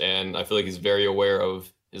fights, and I feel like he's very aware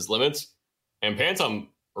of his limits. And Pantom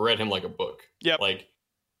read him like a book. Yep. Like,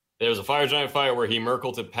 there was a Fire Giant fight where he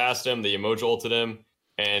Merkled it past him, the emoji ulted him,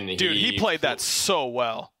 and he played that so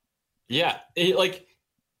well. Yeah, he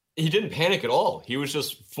didn't panic at all. He was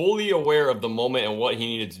just fully aware of the moment and what he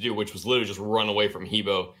needed to do, which was literally just run away from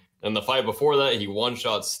Hebo. And the fight before that, he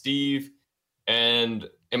one-shot Steve. And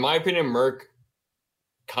in my opinion, Merc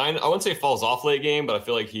I wouldn't say falls off late game, but I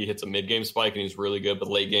feel like he hits a mid-game spike and he's really good. But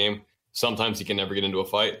late game, sometimes he can never get into a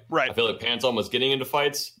fight. Right. I feel like Pantom was getting into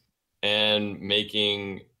fights and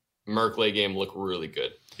making Merc late game look really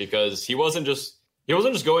good, because he wasn't just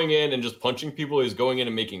going in and just punching people. He was going in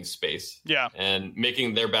and making space. Yeah. And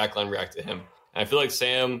making their backline react to him. And I feel like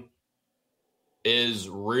Sam is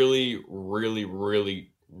really, really,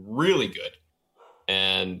 really, really good.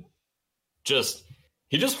 And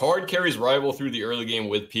he just hard carries Rival through the early game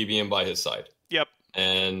with PBM by his side. Yep.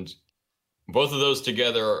 And both of those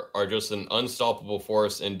together are just an unstoppable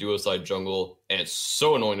force in duo side jungle, and it's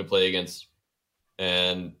so annoying to play against.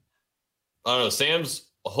 And I don't know, Sam's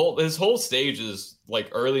his whole stage is like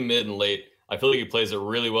early, mid, and late. I feel like he plays it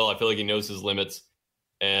really well. I feel like he knows his limits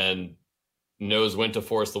and knows when to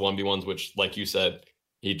force the 1v1s, which, like you said,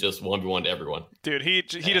 he just 1v1'd everyone. Dude, he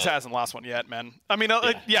just hasn't lost one yet, man. I mean,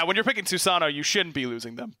 yeah, when you're picking Susano, you shouldn't be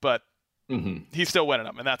losing them, but he's still winning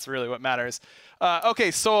them, and that's really what matters.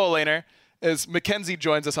 Okay, solo laner. As Mackenzie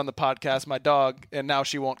joins us on the podcast, my dog, and now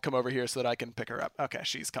she won't come over here so that I can pick her up. Okay,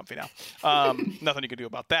 she's comfy now. Nothing you can do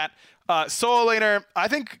about that. Solo laner, I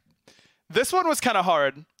think this one was kind of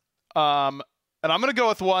hard. And I'm going to go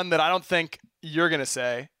with one that I don't think you're going to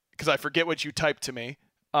say, because I forget what you typed to me.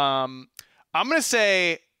 I'm going to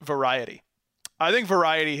say Variety. I think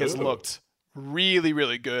Variety has looked really,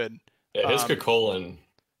 really good. Yeah, his Kakolin.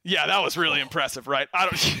 Yeah, that was really impressive, right?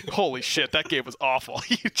 Holy shit, that game was awful.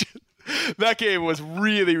 That game was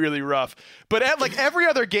really, really rough. But at every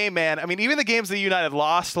other game, man, I mean, even the games that United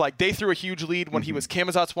lost, like they threw a huge lead when he was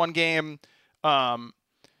Camazot's one game.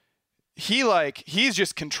 He's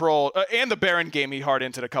just controlled, and the Baron game he hard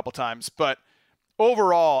entered a couple times. But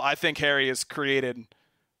overall, I think Harry has created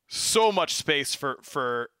so much space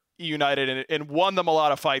for United and won them a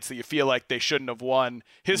lot of fights that you feel like they shouldn't have won.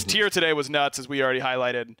 His tier today was nuts, as we already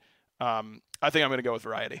highlighted. I think I'm going to go with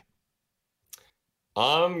Variety.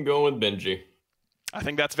 I'm going with Benji. I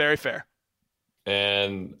think that's very fair.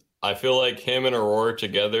 And I feel like him and Aurora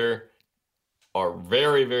together are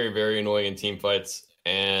very, very, very annoying in team fights.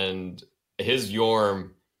 And his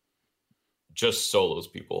Yorm just solos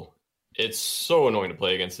people. It's so annoying to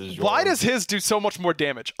play against his Yorm. Why does his do so much more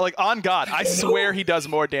damage? Like, on God, I swear he does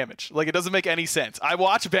more damage. Like, it doesn't make any sense. I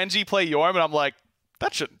watch Benji play Yorm, and I'm like,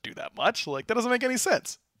 that shouldn't do that much. Like, that doesn't make any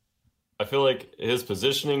sense. I feel like his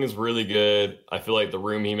positioning is really good. I feel like the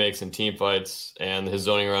room he makes in team fights and his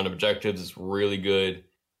zoning around objectives is really good.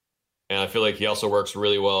 And I feel like he also works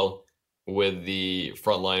really well with the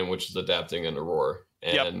front line, which is Adapting and Aurora.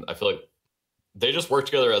 and I feel like they just work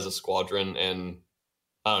together as a squadron, and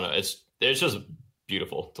I don't know, it's just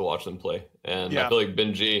beautiful to watch them play. And I feel like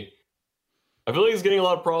Benji, I feel like he's getting a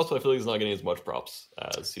lot of props, but I feel like he's not getting as much props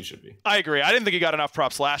as he should be. I agree. I didn't think he got enough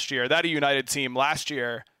props last year. That United team last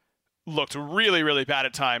year looked really, really bad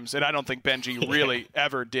at times, and I don't think Benji really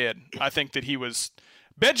ever did. I think that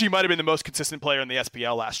Benji might have been the most consistent player in the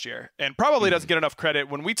SPL last year, and probably doesn't get enough credit.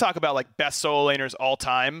 When we talk about like best solo laners all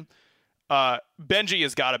time, Benji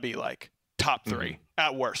has got to be like top 3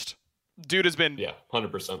 at worst. Dude has been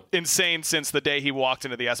 100% insane since the day he walked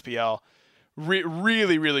into the SPL.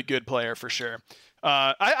 Really, really good player for sure.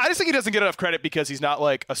 I just think he doesn't get enough credit because he's not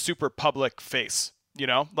like a super public face. You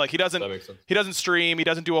know, like he doesn't stream, he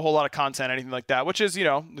doesn't do a whole lot of content, anything like that, which is, you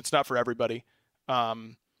know, it's not for everybody.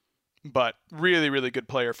 But really, really good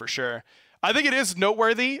player for sure. I think it is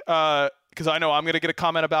noteworthy because I know I'm going to get a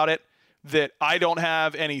comment about it that I don't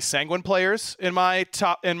have any Sanguine players in my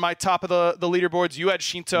top of the leaderboards. You had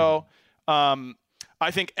Shinto. I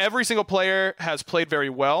think every single player has played very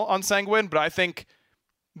well on Sanguine, but I think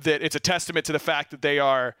that it's a testament to the fact that they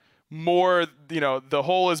are more, you know, the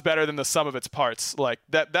whole is better than the sum of its parts. Like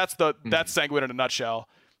that's Sanguine in a nutshell.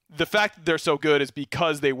 The fact that they're so good is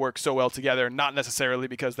because they work so well together, not necessarily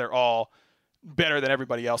because they're all better than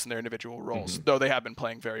everybody else in their individual roles, though they have been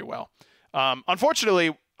playing very well.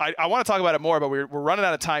 Unfortunately, I want to talk about it more, but we're running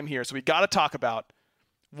out of time here, so we got to talk about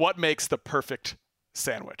what makes the perfect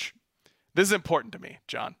sandwich. This is important to me,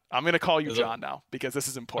 John. I'm going to call you John now because this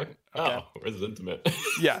is important. Okay? Oh, this is intimate.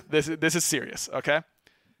 Yeah, this is serious, okay?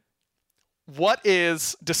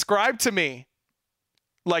 Describe to me,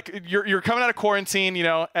 like you're coming out of quarantine, you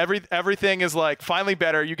know, everything is like finally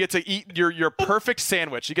better. You get to eat your perfect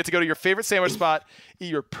sandwich. You get to go to your favorite sandwich spot,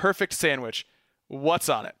 eat your perfect sandwich. What's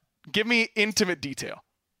on it? Give me intimate detail.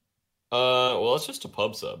 Well, it's just a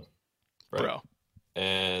pub sub, right? Bro.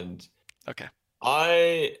 And okay.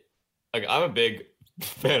 I'm a big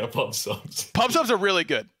fan of pub subs. Pub subs are really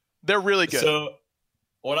good. They're really good. So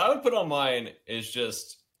what I would put on mine is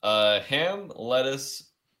just ham, lettuce,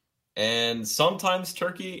 and sometimes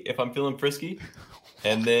turkey if I'm feeling frisky.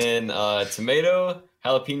 And then tomato,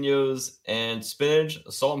 jalapenos, and spinach,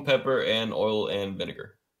 salt and pepper, and oil and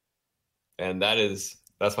vinegar. And that's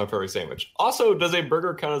my perfect sandwich. Also, does a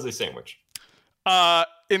burger count as a sandwich?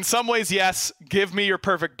 In some ways, yes. Give me your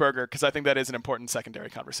perfect burger because I think that is an important secondary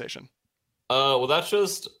conversation. Well, that's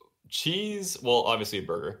just cheese. Well, obviously a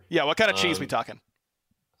burger. Yeah, what kind of cheese we talking?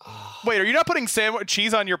 Wait, are you not putting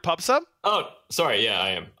cheese on your pub sub? Oh, sorry. Yeah, I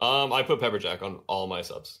am. I put pepper jack on all my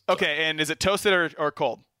subs. So. Okay, and is it toasted or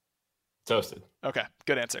cold? Toasted. Okay,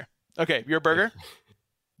 good answer. Okay, your burger?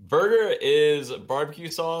 Burger is barbecue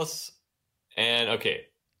sauce, and okay,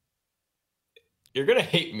 you're gonna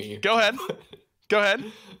hate me. Go ahead. Go ahead.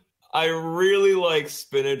 I really like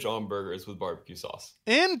spinach on burgers with barbecue sauce.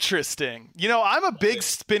 Interesting. You know, I'm a big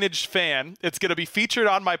spinach fan. It's going to be featured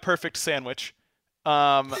on my perfect sandwich.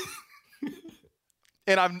 And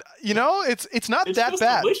it's not that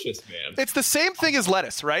bad. Delicious, man. It's the same thing as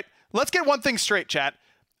lettuce, right? Let's get one thing straight, chat.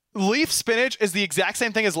 Leaf spinach is the exact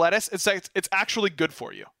same thing as lettuce. It's actually good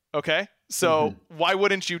for you. Okay? So why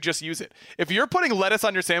wouldn't you just use it? If you're putting lettuce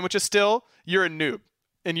on your sandwiches still, you're a noob.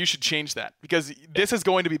 And you should change that because this is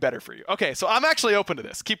going to be better for you. Okay, so I'm actually open to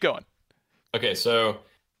this. Keep going. Okay, so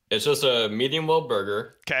it's just a medium well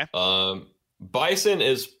burger. Okay. Bison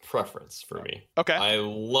is preference for me. Okay. I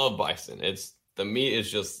love bison. The meat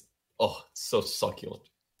is just so succulent.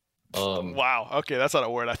 Wow. Okay, that's not a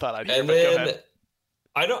word I thought I'd hear. And but then go ahead.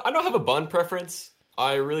 I don't have a bun preference.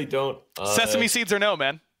 I really don't. Sesame seeds or no,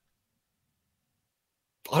 man?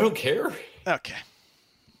 I don't care. Okay.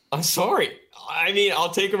 I'm sorry. I mean,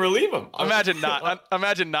 I'll take them or leave them. Imagine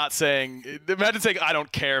saying I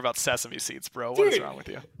don't care about sesame seeds, bro. Dude, what is wrong with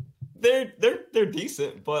you? They're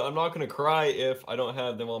decent, but I'm not gonna cry if I don't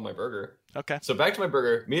have them on my burger. Okay. So back to my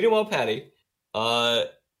burger, medium well patty,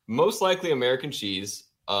 most likely American cheese,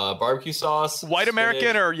 barbecue sauce, white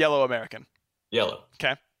American or yellow American? Yellow.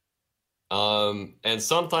 Okay. And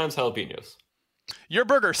sometimes jalapenos. Your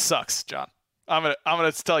burger sucks, John. I'm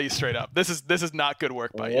gonna tell you straight up. This is not good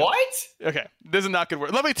work by you. What? Okay, this is not good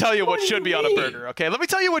work. Let me tell you what should be on a burger. Okay, let me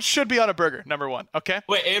tell you what should be on a burger. Number one. Okay.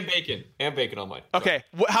 Wait, and bacon on mine. Okay,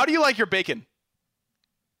 how do you like your bacon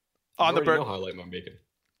on the burger? You know how I like my bacon.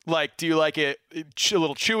 Like, do you like it a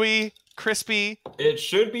little chewy, crispy? It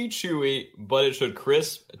should be chewy, but it should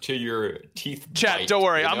crisp to your teeth. Chat, bite, don't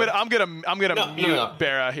worry. you know? I'm gonna mute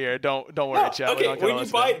Barra here. Don't worry, chat. Okay, when you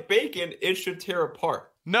bite bacon, it should tear apart.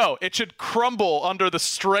 No, it should crumble under the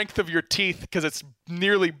strength of your teeth because it's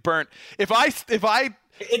nearly burnt. If I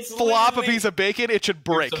It's flop a literally- piece of bacon, it should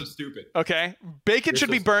break. You're so stupid. Okay? Bacon You're should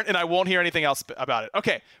so be stupid. burnt, and I won't hear anything else about it.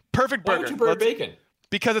 Okay, perfect Why burger. would you burn Let's- bacon?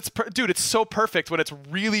 Because dude, it's so perfect when it's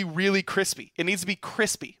really, really crispy. It needs to be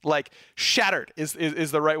crispy, like shattered is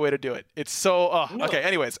the right way to do it. It's so, No. okay.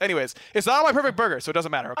 Anyways, it's not my perfect burger, so it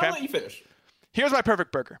doesn't matter. Okay, I'll let you finish. here's my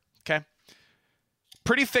perfect burger. Okay,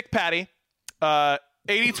 pretty thick patty,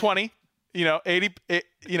 80-20.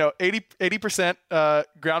 80%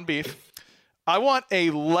 ground beef. I want a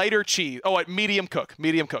lighter cheese. Oh, medium cook,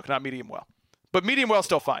 not medium well, but medium well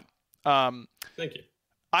still fine. Thank you.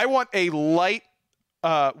 I want a light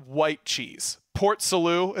white cheese. Port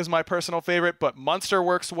Salut is my personal favorite, but Munster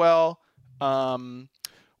works well.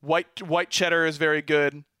 White cheddar is very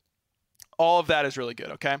good. All of that is really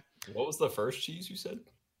good. Okay. What was the first cheese you said?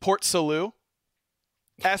 Port Salut.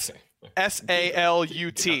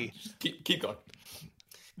 SALUT. Keep going.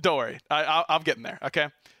 Don't worry, I'm getting there. Okay.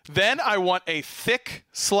 Then I want a thick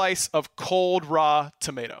slice of cold raw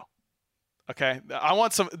tomato. Okay, I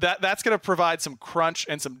want some that's going to provide some crunch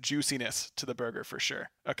and some juiciness to the burger for sure.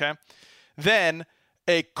 Okay, then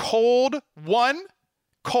a cold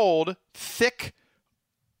thick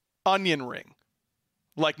onion ring,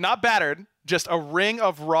 like not battered, just a ring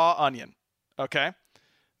of raw onion. Okay,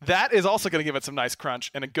 that is also going to give it some nice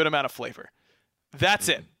crunch and a good amount of flavor. That's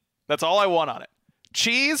it. That's all I want on it.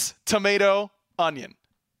 Cheese, tomato, onion.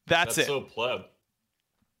 That's it. So pleb.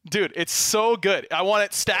 Dude, it's so good. I want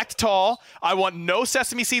it stacked tall. I want no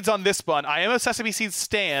sesame seeds on this bun. I am a sesame seeds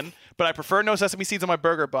stan, but I prefer no sesame seeds on my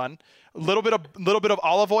burger bun. A little bit of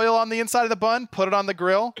olive oil on the inside of the bun. Put it on the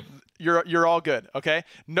grill. You're all good. Okay.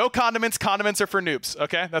 No condiments. Condiments are for noobs.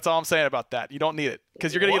 Okay. That's all I'm saying about that. You don't need it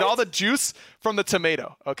because you're gonna get all the juice from the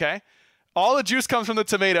tomato. Okay. All the juice comes from the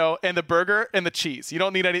tomato and the burger and the cheese. You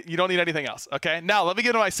don't need anything else. Okay. Now let me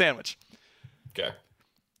get to my sandwich. Okay.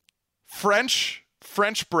 French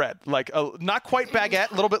bread, like not quite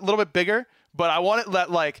baguette, a little bit bigger, but I want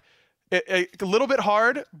it a little bit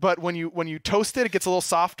hard. But when you toast it, it gets a little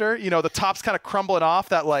softer. You know, the top's kind of crumbling off,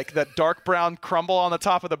 that dark brown crumble on the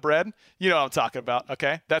top of the bread. You know what I'm talking about?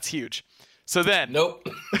 Okay, that's huge. So then, Nope.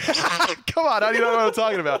 come on, how do you know what I'm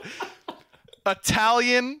talking about?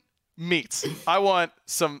 Italian meats. I want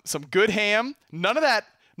some good ham. None of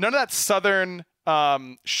that southern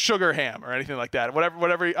sugar ham or anything like that.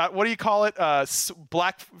 Whatever. What do you call it?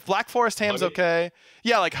 Black Forest ham's Honey? Okay.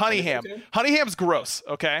 Yeah, like honey ham. Okay. Honey ham's gross.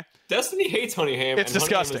 Okay. Destiny hates honey ham. It's and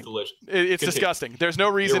disgusting. Honey ham is delicious. It's Continue. disgusting. There's no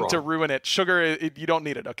reason to wrong. ruin it. Sugar, you don't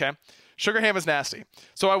need it. Okay. Sugar ham is nasty.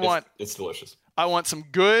 So I want It's delicious. I want some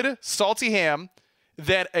good salty ham.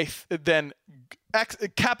 Then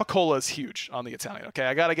capicola is huge on the Italian. Okay,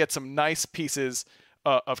 I got to get some nice pieces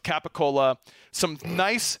of capicola, some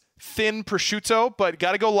nice thin prosciutto, but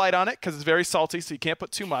got to go light on it because it's very salty, so you can't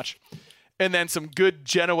put too much. And then some good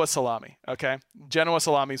Genoa salami. Okay, Genoa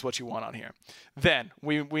salami is what you want on here. Then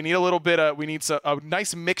we need a little bit of a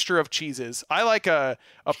nice mixture of cheeses. I like a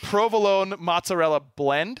provolone mozzarella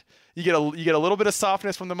blend. You get a little bit of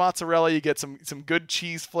softness from the mozzarella. You get some good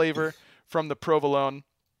cheese flavor from the provolone.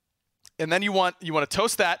 And then you want to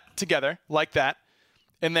toast that together like that.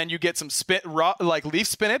 And then you get some leaf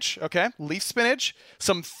spinach, okay? Leaf spinach,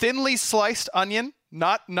 some thinly sliced onion,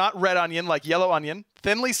 not red onion, like yellow onion,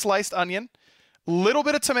 thinly sliced onion, little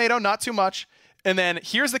bit of tomato, not too much. And then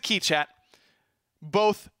here's the key, chat.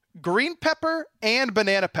 Both green pepper and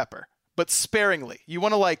banana pepper, but sparingly. You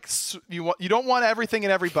want to you don't want everything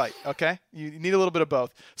in every bite, okay? You need a little bit of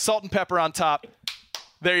both. Salt and pepper on top.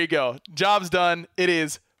 There you go. Job's done. It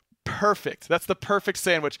is perfect. That's the perfect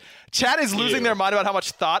sandwich. Chat is losing their mind about how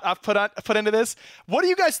much thought I've put into this. What do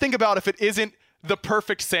you guys think about if it isn't the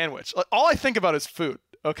perfect sandwich? Like, all I think about is food,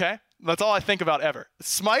 okay? That's all I think about ever.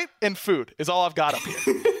 Smite and food is all I've got up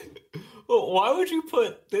here. Well, why would you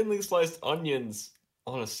put thinly sliced onions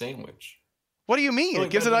on a sandwich? What do you mean? Well,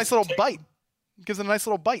 It gives it a nice little bite. It gives it a nice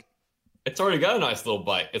little bite. It's already got a nice little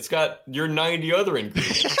bite. It's got your 90 other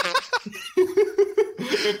ingredients.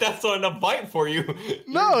 If that's not enough bite for you,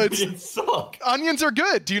 No, your it's- ingredients suck. Onions are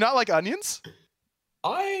good. Do you not like onions?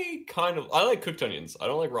 I like cooked onions. I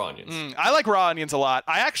don't like raw onions. I like raw onions a lot.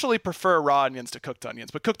 I actually prefer raw onions to cooked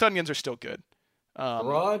onions, but cooked onions are still good.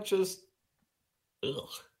 Raw just, ugh,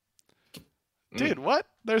 Dude, what?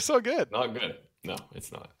 They're so good. not good. No,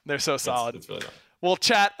 it's not. They're so solid. It's really not. Well,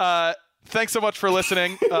 chat, thanks so much for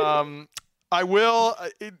listening. I'm going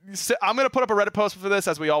to put up a Reddit post for this,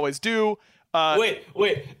 as we always do. Wait.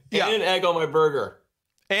 yeah. And an egg on my burger.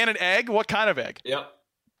 And an egg? What kind of egg? Yep.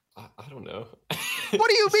 I don't know. What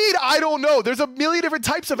do you mean? I don't know. There's a million different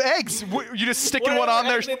types of eggs. You just sticking one on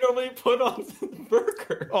there. They normally put on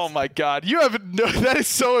burgers. Oh my God. You have no, that is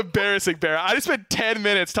so embarrassing, Bear. I just spent 10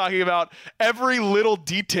 minutes talking about every little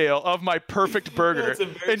detail of my perfect burger.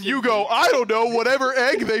 And you go, I don't know, whatever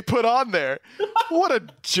egg they put on there. What a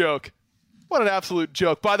joke. What an absolute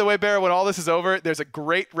joke. By the way, Bear, when all this is over, there's a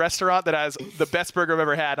great restaurant that has the best burger I've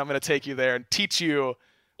ever had. I'm going to take you there and teach you.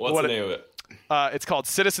 What's the name of it? It's called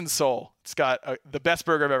Citizen Soul. It's got the best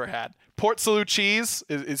burger I've ever had. Port Salut cheese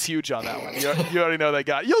is huge on that one. You already know they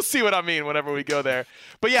got. You'll see what I mean whenever we go there.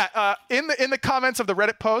 But yeah, in the comments of the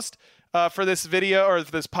Reddit post for this video or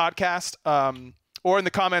this podcast, or in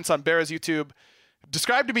the comments on Bear's YouTube,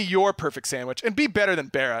 describe to me your perfect sandwich and be better than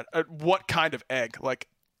Bear at what kind of egg. Like,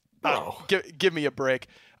 give me a break.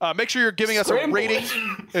 Make sure you're giving us a rating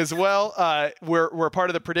as well. We're part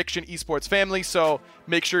of the Prediction Esports family, so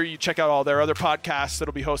make sure you check out all their other podcasts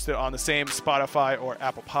that'll be hosted on the same Spotify or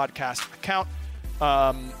Apple Podcast account.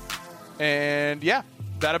 And yeah,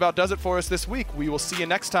 that about does it for us this week. We will see you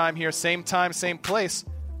next time here, same time, same place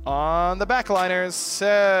on the Backliners.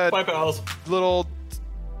 Bye, pals. Little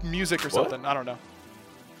music or something. I don't know.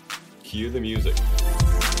 Cue the music.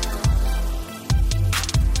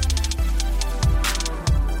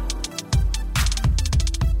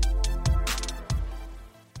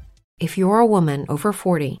 If you're a woman over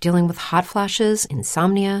 40 dealing with hot flashes,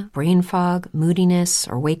 insomnia, brain fog, moodiness,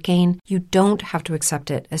 or weight gain, you don't have to accept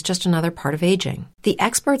it as just another part of aging. The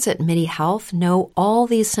experts at MIDI Health know all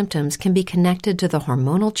these symptoms can be connected to the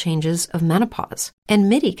hormonal changes of menopause. And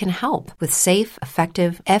MIDI can help with safe,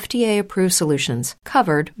 effective, FDA-approved solutions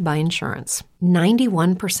covered by insurance.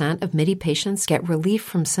 91% of MIDI patients get relief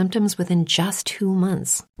from symptoms within just 2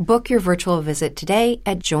 months. Book your virtual visit today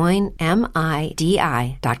at joinmidi.com.